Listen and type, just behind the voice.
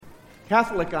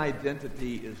Catholic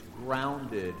identity is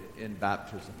grounded in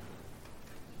baptism.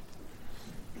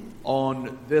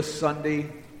 On this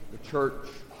Sunday, the church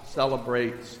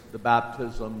celebrates the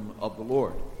baptism of the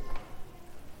Lord.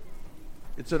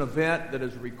 It's an event that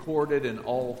is recorded in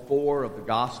all four of the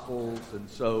Gospels, and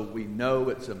so we know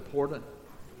it's important.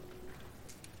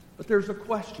 But there's a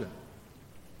question.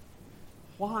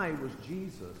 Why was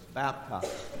Jesus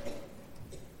baptized?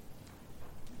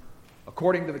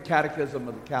 According to the Catechism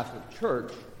of the Catholic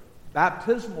Church,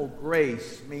 baptismal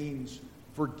grace means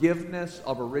forgiveness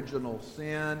of original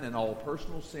sin and all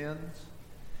personal sins,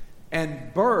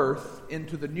 and birth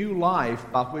into the new life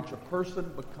by which a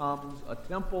person becomes a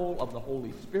temple of the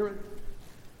Holy Spirit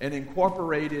and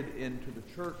incorporated into the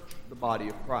church, the body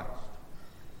of Christ.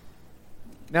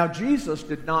 Now, Jesus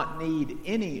did not need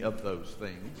any of those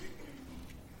things,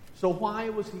 so why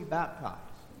was he baptized?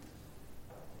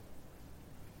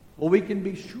 Well, we can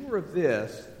be sure of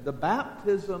this. The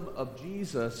baptism of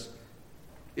Jesus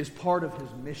is part of his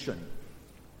mission.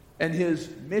 And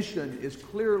his mission is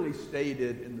clearly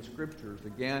stated in the Scriptures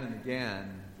again and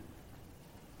again.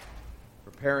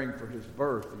 Preparing for his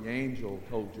birth, the angel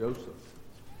told Joseph,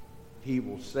 he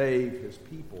will save his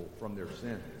people from their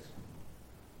sins.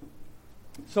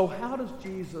 So how does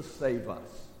Jesus save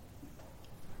us?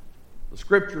 The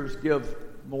Scriptures give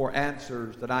more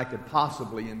answers than I could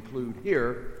possibly include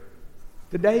here.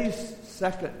 Today's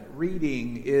second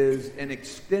reading is an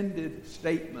extended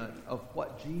statement of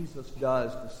what Jesus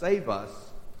does to save us.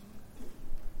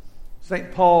 St.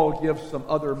 Paul gives some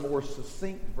other more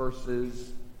succinct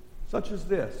verses, such as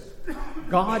this.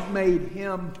 God made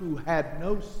him who had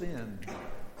no sin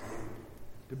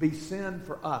to be sin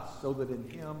for us, so that in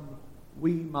him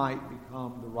we might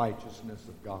become the righteousness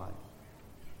of God.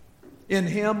 In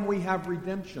him we have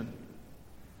redemption,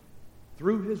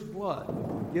 through his blood,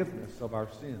 forgiveness of our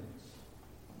sins.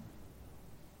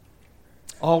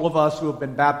 All of us who have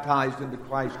been baptized into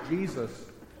Christ Jesus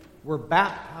were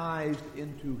baptized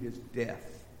into his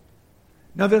death.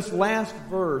 Now, this last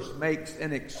verse makes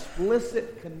an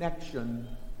explicit connection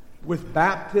with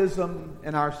baptism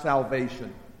and our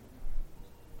salvation.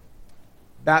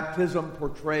 Baptism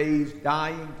portrays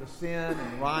dying to sin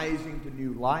and rising to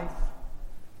new life.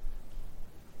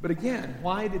 But again,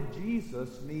 why did Jesus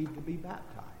need to be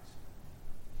baptized?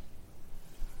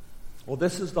 Well,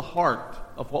 this is the heart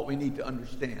of what we need to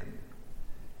understand.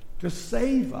 To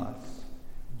save us,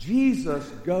 Jesus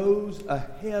goes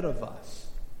ahead of us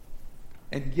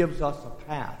and gives us a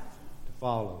path to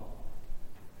follow.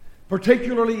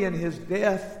 Particularly in his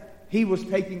death, he was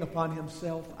taking upon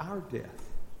himself our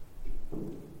death.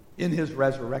 In his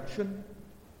resurrection,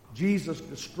 Jesus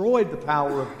destroyed the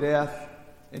power of death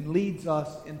and leads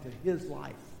us into his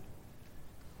life.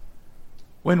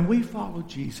 When we follow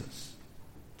Jesus,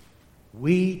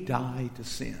 we die to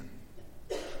sin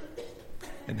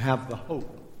and have the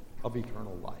hope of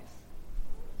eternal life.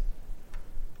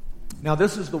 Now,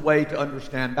 this is the way to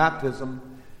understand baptism.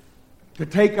 To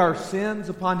take our sins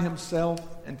upon himself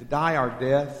and to die our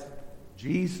death,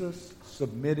 Jesus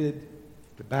submitted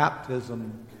to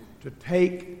baptism to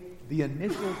take the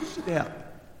initial step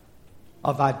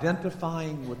of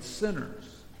identifying with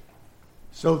sinners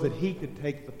so that he could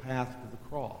take the path to the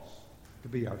cross to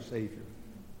be our Savior.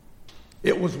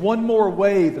 It was one more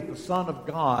way that the Son of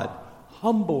God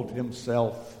humbled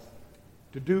himself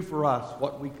to do for us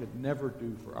what we could never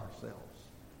do for ourselves.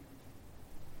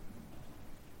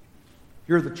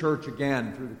 Hear the church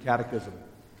again through the Catechism.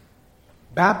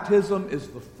 Baptism is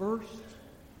the first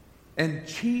and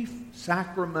chief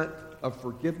sacrament of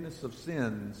forgiveness of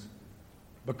sins,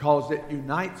 because it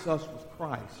unites us with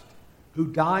Christ, who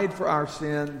died for our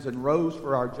sins and rose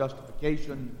for our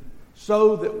justification,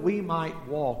 so that we might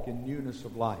walk in newness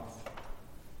of life.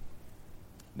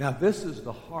 Now, this is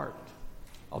the heart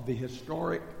of the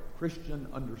historic Christian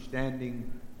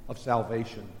understanding of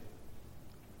salvation.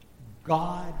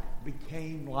 God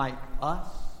became like us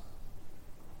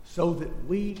so that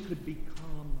we could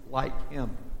become like him.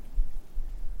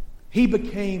 He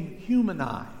became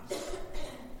humanized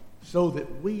so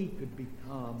that we could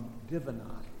become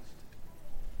divinized.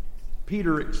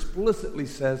 Peter explicitly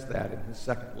says that in his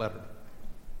second letter.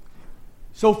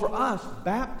 So for us,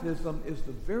 baptism is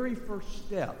the very first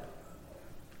step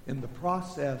in the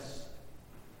process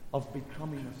of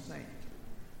becoming a saint,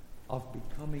 of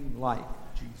becoming like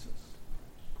Jesus.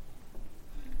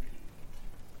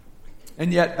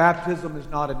 And yet, baptism is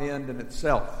not an end in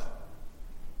itself.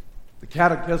 The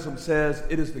Catechism says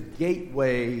it is the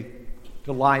gateway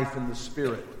to life in the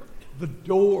Spirit, the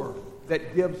door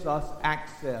that gives us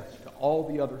access to all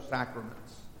the other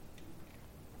sacraments.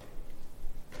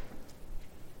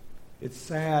 It's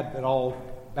sad that all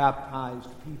baptized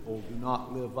people do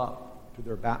not live up to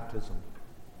their baptism.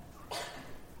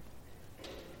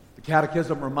 The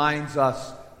Catechism reminds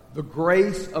us the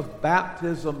grace of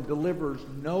baptism delivers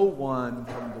no one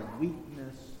from the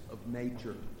weakness of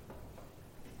nature.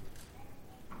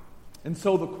 And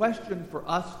so the question for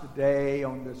us today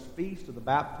on this feast of the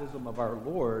baptism of our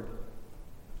Lord,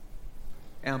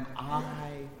 am I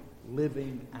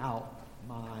living out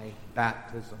my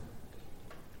baptism?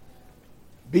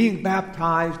 Being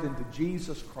baptized into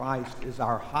Jesus Christ is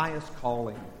our highest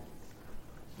calling.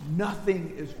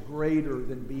 Nothing is greater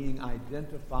than being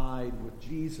identified with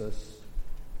Jesus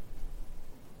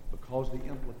because the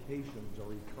implications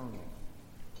are eternal.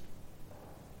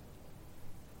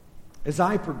 As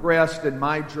I progressed in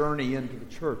my journey into the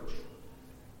church,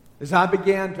 as I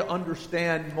began to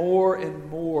understand more and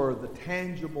more the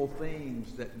tangible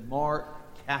things that mark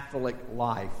Catholic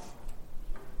life,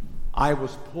 I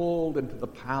was pulled into the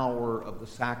power of the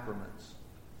sacraments.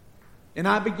 And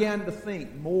I began to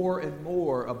think more and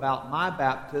more about my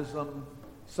baptism,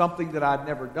 something that I'd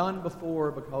never done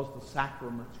before because the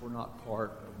sacraments were not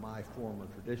part of my former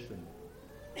tradition.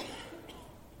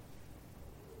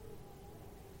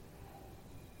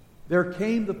 There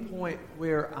came the point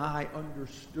where I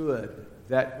understood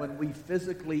that when we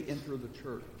physically enter the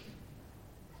church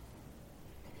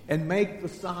and make the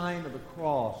sign of the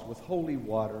cross with holy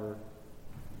water,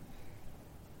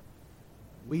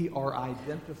 we are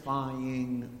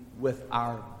identifying with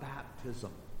our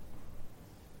baptism.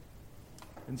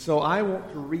 And so I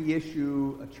want to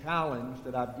reissue a challenge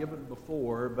that I've given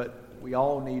before, but we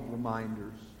all need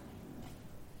reminders.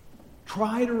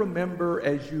 Try to remember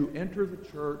as you enter the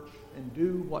church and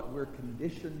do what we're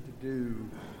conditioned to do,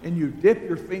 and you dip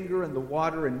your finger in the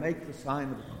water and make the sign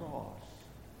of the cross.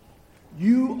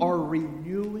 You are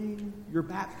renewing your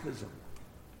baptism.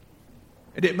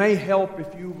 And it may help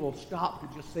if you will stop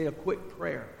to just say a quick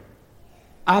prayer.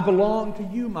 I belong to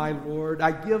you, my Lord.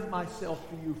 I give myself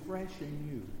to you fresh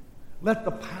and new. Let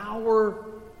the power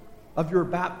of your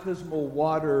baptismal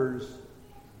waters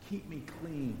keep me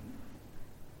clean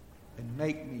and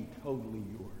make me totally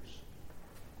yours.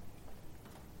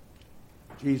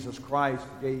 Jesus Christ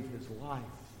gave his life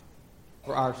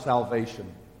for our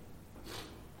salvation.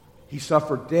 He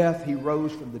suffered death, he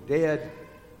rose from the dead,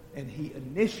 and he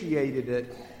initiated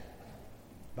it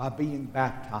by being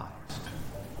baptized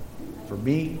for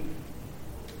me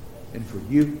and for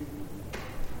you.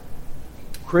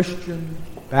 Christian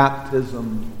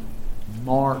baptism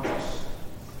marks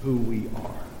who we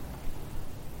are.